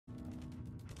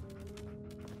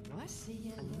What?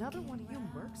 Another one of you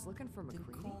mercs looking for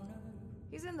MacCready?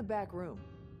 He's in the back room.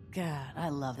 God, I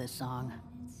love this song.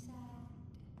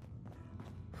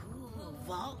 Ooh,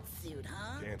 vault suit,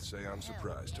 huh? Can't say I'm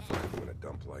surprised to find you in a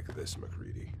dump like this,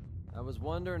 MacCready. I was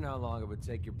wondering how long it would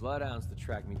take your bloodhounds to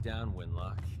track me down,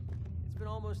 Winlock. It's been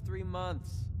almost 3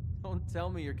 months. Don't tell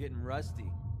me you're getting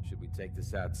rusty. Should we take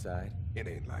this outside? It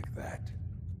ain't like that.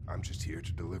 I'm just here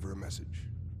to deliver a message.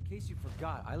 In case you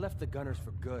forgot, I left the Gunners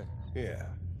for good. Yeah,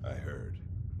 I heard.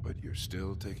 But you're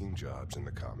still taking jobs in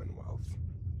the Commonwealth.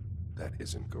 That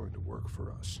isn't going to work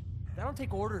for us. I don't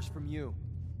take orders from you.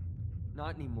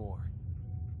 Not anymore.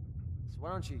 So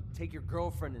why don't you take your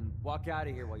girlfriend and walk out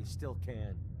of here while you still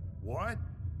can? What?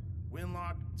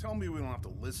 Winlock, tell me we don't have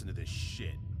to listen to this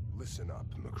shit. Listen up,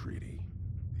 MacCready.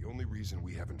 The only reason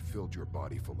we haven't filled your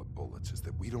body full of bullets is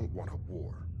that we don't want a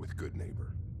war with Good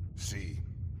Neighbor. See,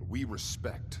 we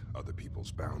respect other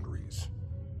people's boundaries.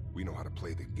 We know how to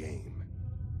play the game.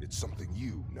 It's something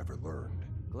you never learned.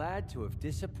 Glad to have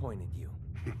disappointed you.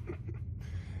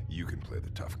 You can play the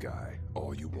tough guy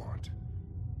all you want.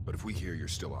 But if we hear you're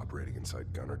still operating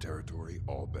inside Gunner territory,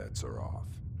 all bets are off.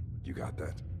 You got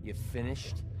that? You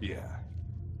finished? Yeah.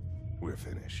 We're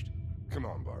finished. Come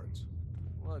on, Barnes.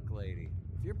 Look, lady,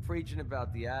 if you're preaching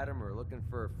about the atom or looking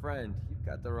for a friend, you've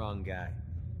got the wrong guy.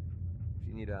 If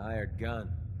you need a hired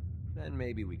gun, then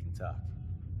maybe we can talk.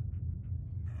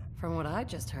 From what I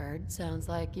just heard, sounds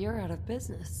like you're out of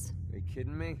business. Are you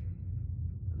kidding me?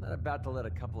 I'm not about to let a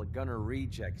couple of Gunner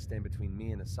rejects stand between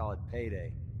me and a solid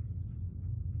payday.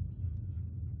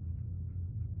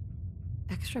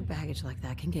 Extra baggage like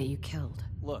that can get you killed.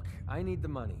 Look, I need the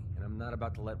money, and I'm not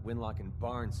about to let Winlock and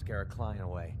Barnes scare a client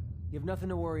away. You have nothing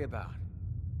to worry about.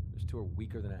 Those two are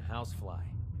weaker than a housefly.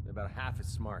 They're about half as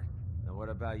smart. Now what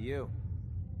about you?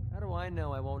 How do I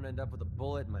know I won't end up with a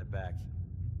bullet in my back?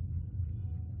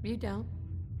 You don't.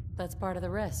 That's part of the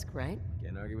risk, right?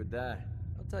 Can't argue with that.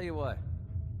 I'll tell you what.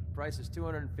 Price is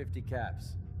 250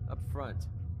 caps. Up front.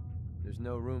 There's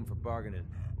no room for bargaining.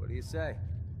 What do you say?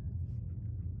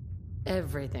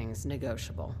 Everything's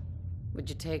negotiable. Would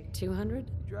you take 200?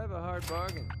 You drive a hard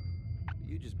bargain. But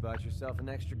you just bought yourself an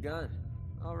extra gun.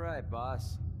 All right,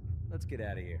 boss. Let's get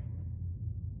out of here.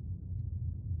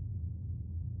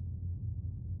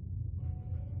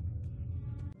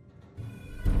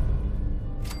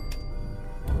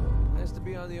 Nice to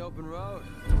be on the open road.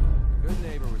 Good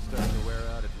Neighbor was starting to wear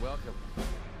out its welcome.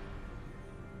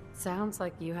 Sounds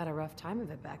like you had a rough time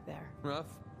of it back there. Rough?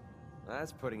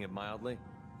 That's putting it mildly.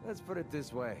 Let's put it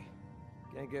this way.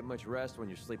 Can't get much rest when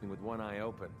you're sleeping with one eye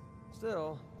open.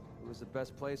 Still, it was the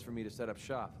best place for me to set up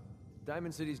shop.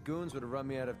 Diamond City's goons would have run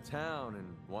me out of town, and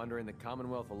wandering the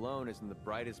Commonwealth alone isn't the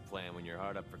brightest plan when you're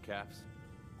hard up for caps.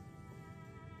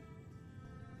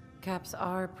 Caps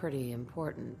are pretty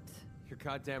important. You're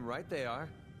goddamn right they are.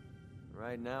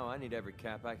 Right now, I need every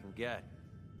cap I can get.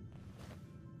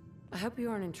 I hope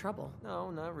you aren't in trouble. No,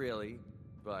 not really.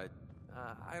 But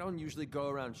I don't usually go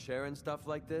around sharing stuff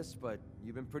like this, but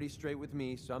you've been pretty straight with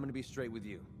me, so I'm gonna be straight with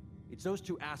you. It's those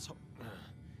two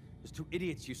those two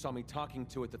idiots you saw me talking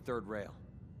to at the third rail.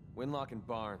 Winlock and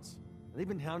Barnes. They've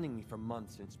been hounding me for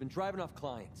months, and it's been driving off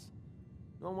clients.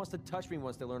 No one wants to touch me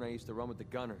once they learn I used to run with the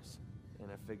Gunners. And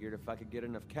I figured if I could get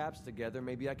enough caps together,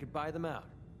 maybe I could buy them out.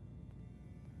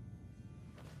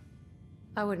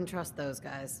 I wouldn't trust those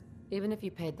guys, even if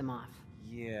you paid them off.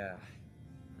 Yeah,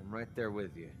 I'm right there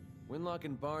with you. Winlock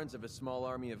and Barnes have a small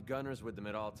army of gunners with them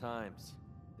at all times.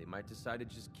 They might decide to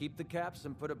just keep the caps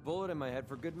and put a bullet in my head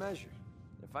for good measure.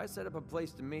 If I set up a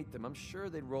place to meet them, I'm sure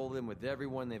they'd roll in with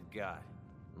everyone they've got.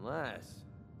 Unless,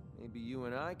 maybe you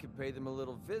and I could pay them a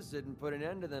little visit and put an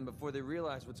end to them before they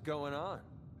realize what's going on.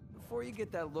 Before you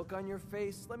get that look on your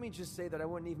face, let me just say that I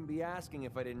wouldn't even be asking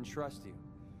if I didn't trust you.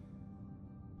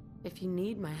 If you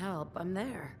need my help, I'm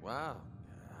there. Wow,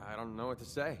 I don't know what to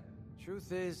say.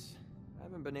 Truth is, I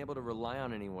haven't been able to rely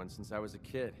on anyone since I was a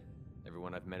kid.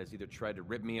 Everyone I've met has either tried to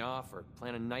rip me off or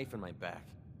plant a knife in my back.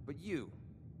 But you're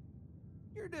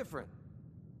different.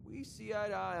 We see eye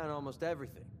to eye on almost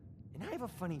everything. And I have a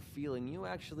funny feeling you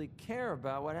actually care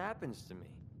about what happens to me.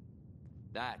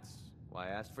 That's why I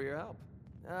asked for your help.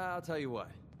 I'll tell you what.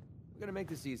 We're gonna make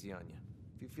this easy on you.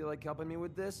 If you feel like helping me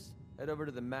with this, head over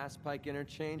to the Mass Pike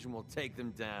interchange and we'll take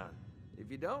them down.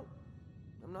 If you don't,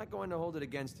 I'm not going to hold it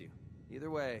against you. Either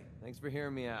way, thanks for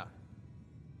hearing me out.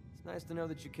 It's nice to know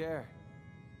that you care.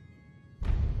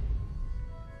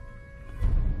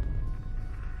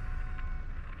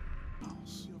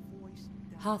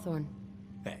 Hawthorne.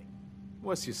 Hey,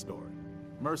 what's your story?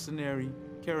 Mercenary,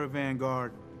 caravan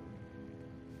guard?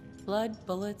 Blood,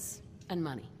 bullets, and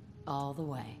money. All the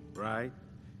way. Right.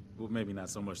 Well, maybe not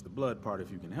so much the blood part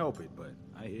if you can help it, but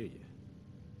I hear you.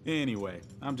 Anyway,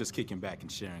 I'm just kicking back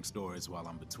and sharing stories while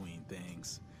I'm between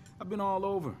things. I've been all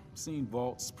over, seen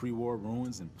vaults, pre-war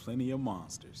ruins, and plenty of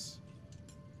monsters.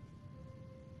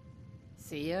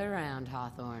 See you around,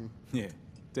 Hawthorne. Yeah,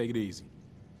 take it easy.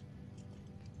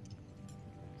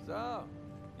 So,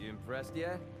 you impressed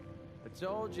yet? I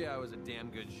told you I was a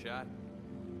damn good shot.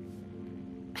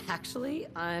 Actually,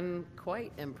 I'm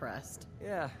quite impressed.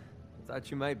 Yeah, I thought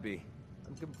you might be.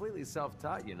 I'm completely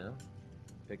self-taught, you know.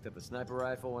 Picked up a sniper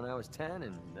rifle when I was 10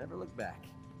 and never looked back.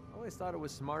 Always thought it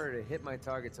was smarter to hit my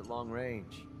targets at long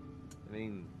range. I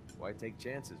mean, why take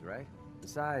chances, right?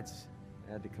 Besides,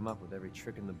 I had to come up with every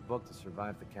trick in the book to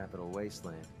survive the Capital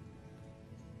Wasteland.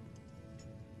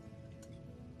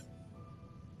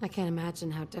 I can't imagine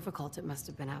how difficult it must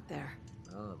have been out there.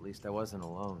 Well, at least I wasn't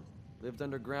alone. Lived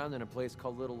underground in a place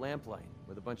called Little Lamplight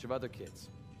with a bunch of other kids.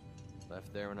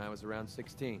 Left there when I was around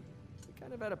 16. We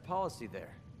kind of had a policy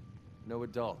there. No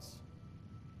adults.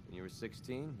 When you were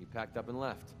 16, you packed up and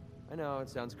left. I know, it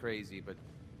sounds crazy, but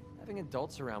having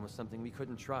adults around was something we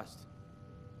couldn't trust.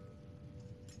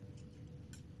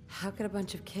 How could a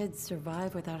bunch of kids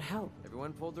survive without help?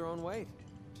 Everyone pulled their own weight.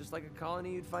 Just like a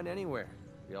colony you'd find anywhere.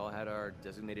 We all had our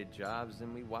designated jobs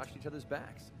and we watched each other's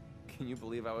backs. Can you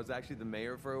believe I was actually the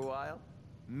mayor for a while?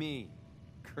 Me.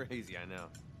 Crazy, I know.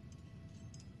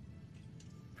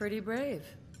 Pretty brave.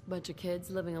 Bunch of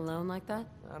kids living alone like that?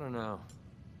 I don't know.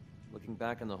 Looking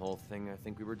back on the whole thing, I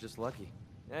think we were just lucky.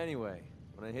 Anyway,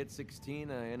 when I hit 16,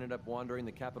 I ended up wandering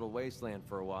the Capital Wasteland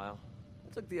for a while.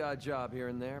 I took the odd job here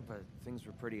and there, but things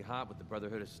were pretty hot with the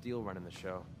Brotherhood of Steel running the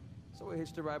show. So I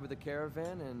hitched a ride with a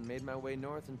caravan and made my way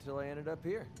north until I ended up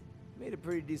here. Made a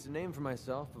pretty decent name for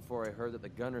myself before I heard that the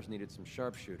gunners needed some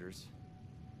sharpshooters.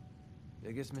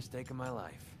 Biggest mistake of my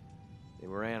life. They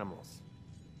were animals.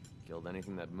 Killed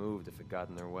anything that moved if it got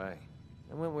in their way.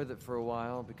 I went with it for a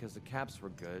while because the caps were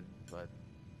good, but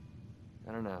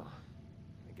I don't know.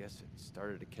 I guess it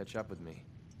started to catch up with me.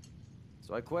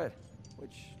 So I quit,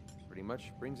 which pretty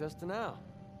much brings us to now.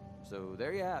 So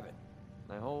there you have it.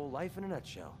 My whole life in a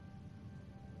nutshell.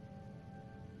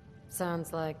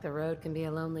 Sounds like the road can be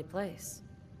a lonely place.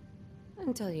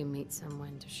 Until you meet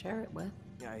someone to share it with.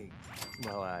 I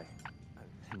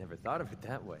never thought of it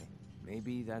that way.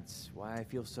 Maybe that's why I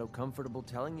feel so comfortable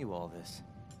telling you all this.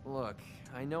 Look,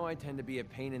 I know I tend to be a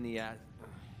pain in the ass.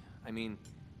 I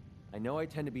know I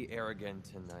tend to be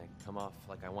arrogant and I come off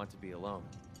like I want to be alone.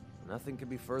 Nothing could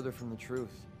be further from the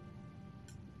truth.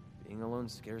 Being alone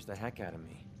scares the heck out of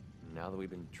me. Now that we've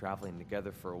been traveling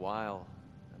together for a while,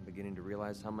 I'm beginning to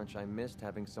realize how much I missed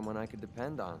having someone I could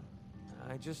depend on.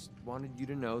 I just wanted you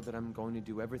to know that I'm going to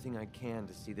do everything I can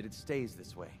to see that it stays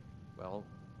this way. Well,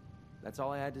 that's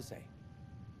all I had to say.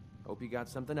 Hope you got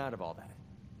something out of all that.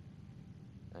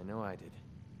 I know I did.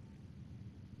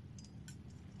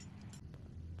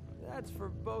 That's for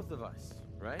both of us,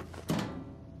 right?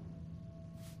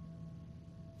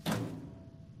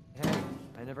 Hey,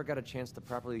 I never got a chance to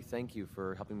properly thank you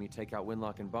for helping me take out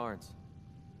Winlock and Barnes.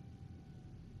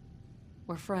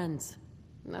 We're friends.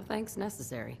 No thanks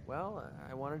necessary. Well,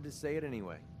 I wanted to say it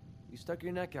anyway. You stuck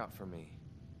your neck out for me.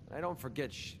 I don't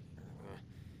forget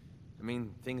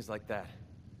things like that.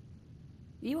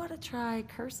 You ought to try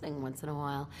cursing once in a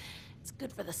while. It's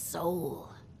good for the soul.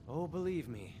 Oh, believe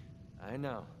me, I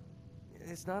know.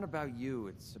 It's not about you,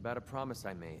 it's about a promise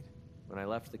I made. When I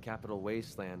left the Capital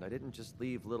Wasteland, I didn't just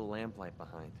leave Little Lamplight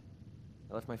behind.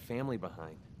 I left my family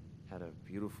behind. Had a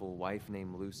beautiful wife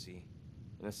named Lucy,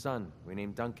 and a son we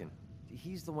named Duncan.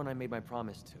 He's the one I made my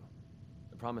promise to.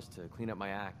 The promise to clean up my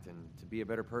act and to be a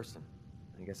better person.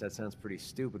 I guess that sounds pretty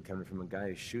stupid coming from a guy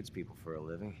who shoots people for a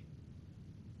living.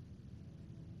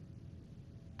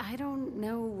 I don't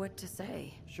know what to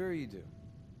say. Sure you do.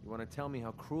 You want to tell me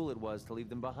how cruel it was to leave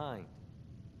them behind.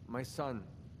 My son,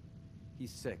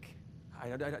 he's sick. I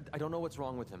don't know what's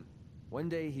wrong with him. One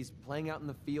day he's playing out in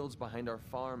the fields behind our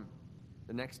farm.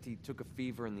 The next he took a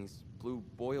fever and these blue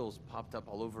boils popped up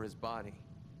all over his body.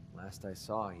 Last I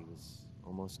saw, he was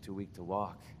almost too weak to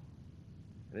walk.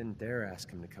 I didn't dare ask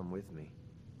him to come with me.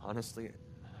 Honestly,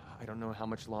 I don't know how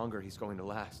much longer he's going to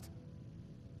last.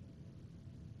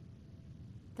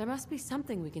 There must be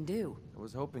something we can do. I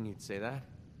was hoping you'd say that.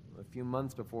 A few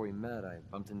months before we met, I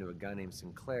bumped into a guy named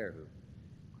Sinclair who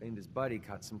claimed his buddy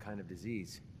caught some kind of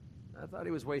disease. I thought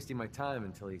he was wasting my time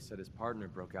until he said his partner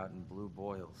broke out in blue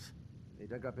boils. They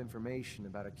dug up information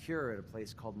about a cure at a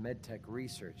place called MedTech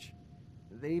Research.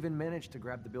 They even managed to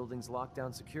grab the building's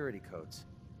lockdown security codes.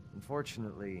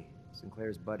 Unfortunately,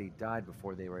 Sinclair's buddy died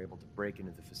before they were able to break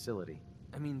into the facility.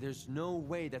 I mean, there's no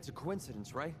way that's a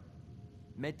coincidence, right?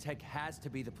 MedTech has to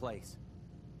be the place.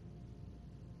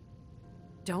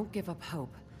 Don't give up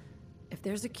hope. If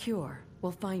there's a cure,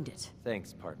 we'll find it.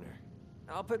 Thanks, partner.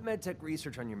 I'll put medtech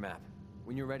research on your map.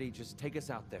 When you're ready, just take us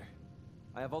out there.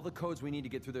 I have all the codes we need to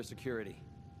get through their security.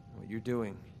 What you're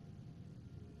doing...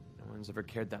 no one's ever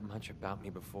cared that much about me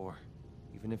before,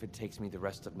 even if it takes me the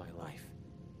rest of my life.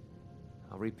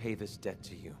 I'll repay this debt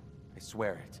to you. I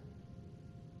swear it.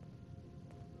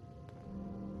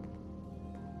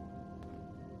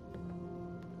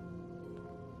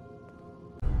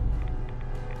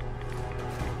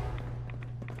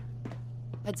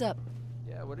 Heads up.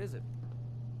 Yeah, what is it?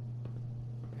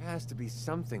 There has to be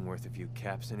something worth a few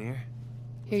caps in here.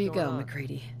 Here you What's go, going on?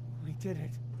 MacCready. We did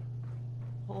it.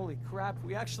 Holy crap,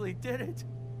 we actually did it!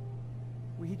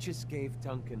 We just gave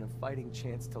Duncan a fighting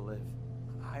chance to live.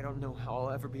 I don't know how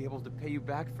I'll ever be able to pay you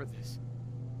back for this.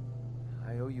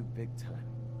 I owe you big time.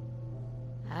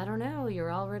 I don't know,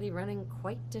 you're already running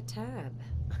quite a tab.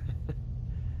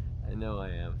 I know I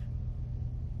am.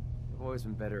 I've always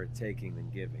been better at taking than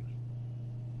giving.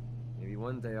 Maybe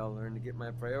one day I'll learn to get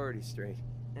my priorities straight.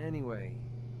 Anyway,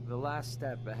 the last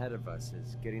step ahead of us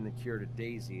is getting the cure to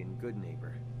Daisy and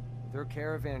Goodneighbor. With her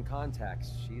caravan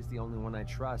contacts, she's the only one I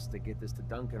trust to get this to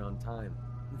Duncan on time.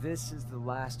 This is the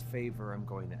last favor I'm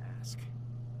going to ask.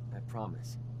 I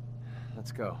promise.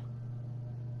 Let's go.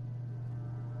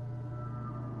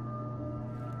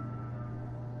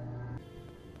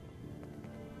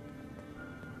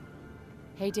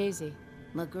 Hey, Daisy.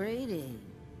 MacCready,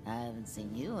 I haven't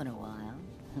seen you in a while.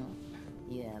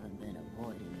 You haven't been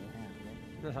avoiding me, have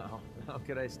you? No, how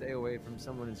could I stay away from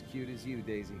someone as cute as you,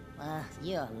 Daisy?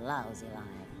 You're a lousy liar.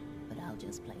 But I'll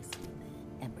just play stupid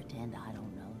and pretend I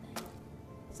don't know that.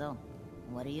 So,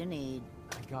 what do you need?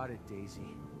 I got it,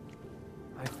 Daisy.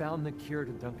 I found the cure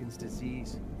to Duncan's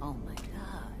disease. Oh my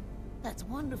god. That's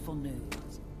wonderful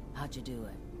news. How'd you do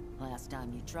it? Last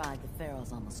time you tried, the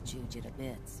Ferals almost chewed you to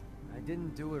bits. I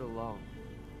didn't do it alone.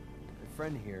 A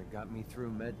friend here got me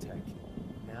through medtech.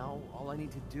 Now, all I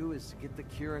need to do is to get the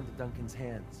cure into Duncan's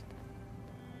hands.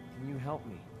 Can you help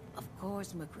me? Of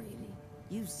course, MacCready.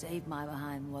 You've saved my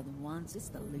behind more than once. It's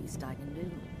the least I can do.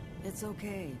 It's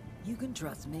okay. You can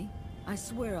trust me. I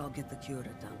swear I'll get the cure to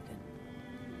Duncan.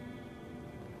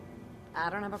 I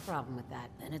don't have a problem with that.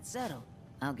 Then it's settled.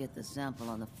 I'll get the sample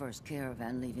on the first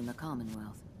caravan leaving the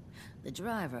Commonwealth. The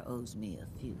driver owes me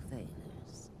a few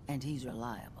favors, and he's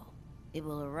reliable. It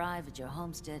will arrive at your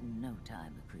homestead in no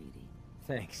time, MacCready.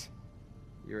 Thanks.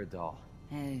 You're a doll.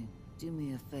 Hey, do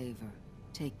me a favor.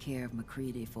 Take care of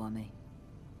MacCready for me.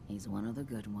 He's one of the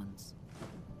good ones.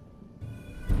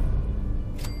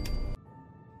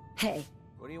 Hey.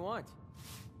 What do you want?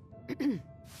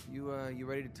 You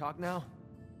ready to talk now?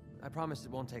 I promise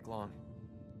it won't take long.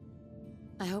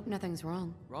 I hope nothing's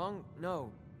wrong. Wrong?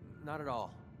 No, not at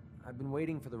all. I've been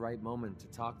waiting for the right moment to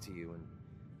talk to you, and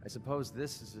I suppose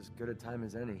this is as good a time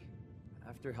as any.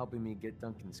 After helping me get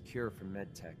Duncan's cure from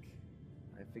medtech,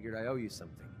 I figured I owe you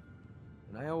something.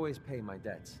 And I always pay my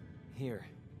debts. Here.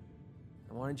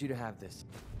 I wanted you to have this.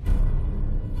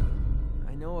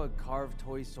 I know a carved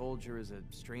toy soldier is a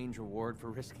strange reward for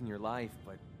risking your life,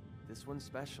 but this one's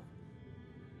special.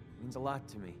 It means a lot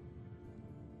to me.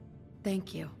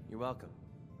 Thank you. You're welcome.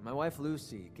 My wife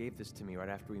Lucy gave this to me right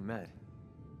after we met.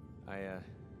 I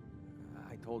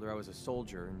told her I was a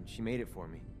soldier, and she made it for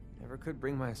me. Never could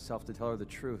bring myself to tell her the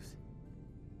truth.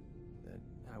 That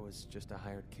I was just a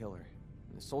hired killer.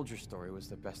 And the soldier story was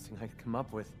the best thing I could come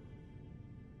up with.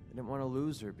 I didn't want to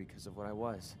lose her because of what I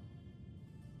was.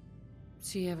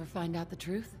 She ever find out the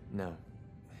truth? No.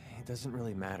 It doesn't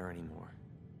really matter anymore.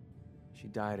 She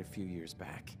died a few years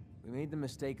back. We made the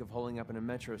mistake of holing up in a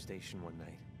metro station one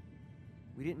night.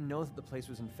 We didn't know that the place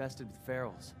was infested with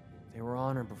ferals. They were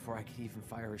on her before I could even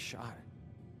fire a shot.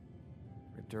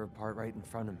 Ripped her apart right in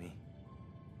front of me.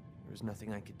 There was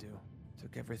nothing I could do.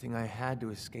 Took everything I had to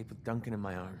escape with Duncan in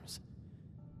my arms.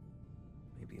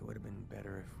 Maybe it would have been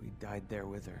better if we died there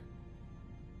with her.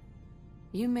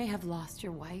 You may have lost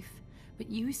your wife, but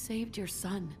you saved your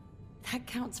son. That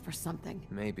counts for something.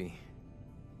 Maybe.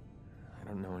 I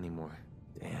don't know anymore.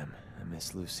 Damn, I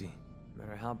miss Lucy. No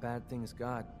matter how bad things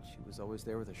got, she was always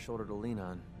there with a shoulder to lean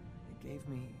on. It gave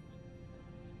me...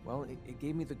 well, it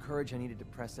gave me the courage I needed to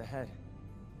press ahead.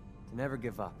 To never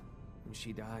give up. When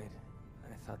she died,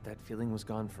 I thought that feeling was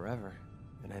gone forever.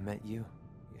 Then I met you.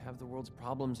 You have the world's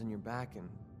problems in your back, and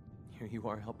here you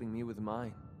are helping me with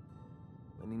mine.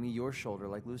 Lending me your shoulder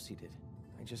like Lucy did.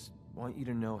 I just want you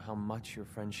to know how much your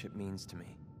friendship means to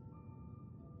me.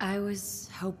 I was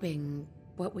hoping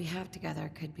what we have together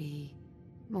could be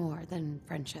more than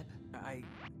friendship. I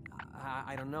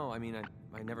don't know. I mean,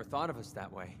 I never thought of us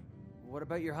that way. What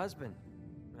about your husband?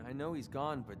 I know he's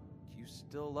gone, but you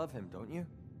still love him, don't you?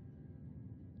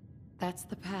 That's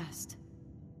the past.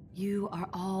 You are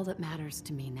all that matters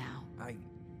to me now. I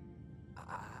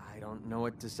don't know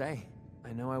what to say.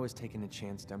 I know I was taking a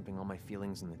chance dumping all my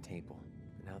feelings on the table.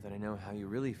 But now that I know how you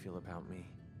really feel about me,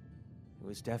 it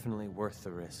was definitely worth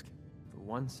the risk. For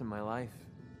once in my life,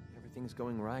 everything's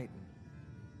going right,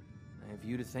 and I have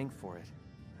you to thank for it.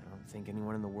 I don't think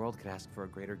anyone in the world could ask for a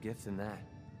greater gift than that.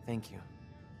 Thank you.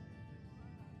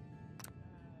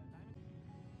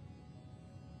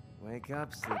 Wake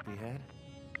up, sleepyhead.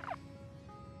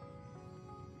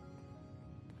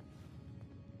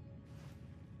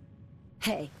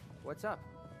 Hey. What's up?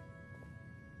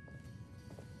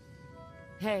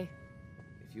 Hey.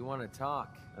 If you want to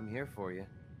talk, I'm here for you.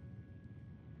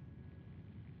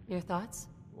 Your thoughts?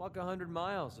 Walk 100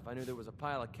 miles if I knew there was a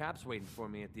pile of caps waiting for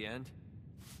me at the end.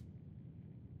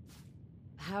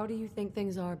 How do you think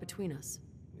things are between us?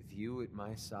 With you at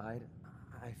my side,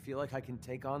 I feel like I can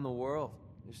take on the world.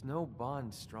 There's no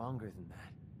bond stronger than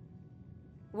that.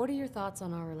 What are your thoughts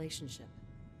on our relationship?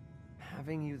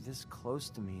 Having you this close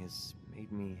to me has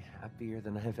made me happier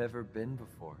than I've ever been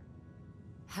before.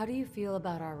 How do you feel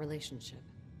about our relationship?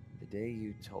 The day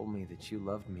you told me that you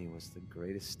loved me was the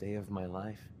greatest day of my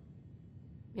life.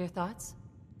 Your thoughts?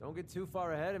 Don't get too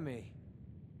far ahead of me.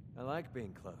 I like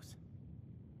being close.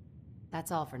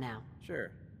 That's all for now.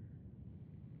 Sure.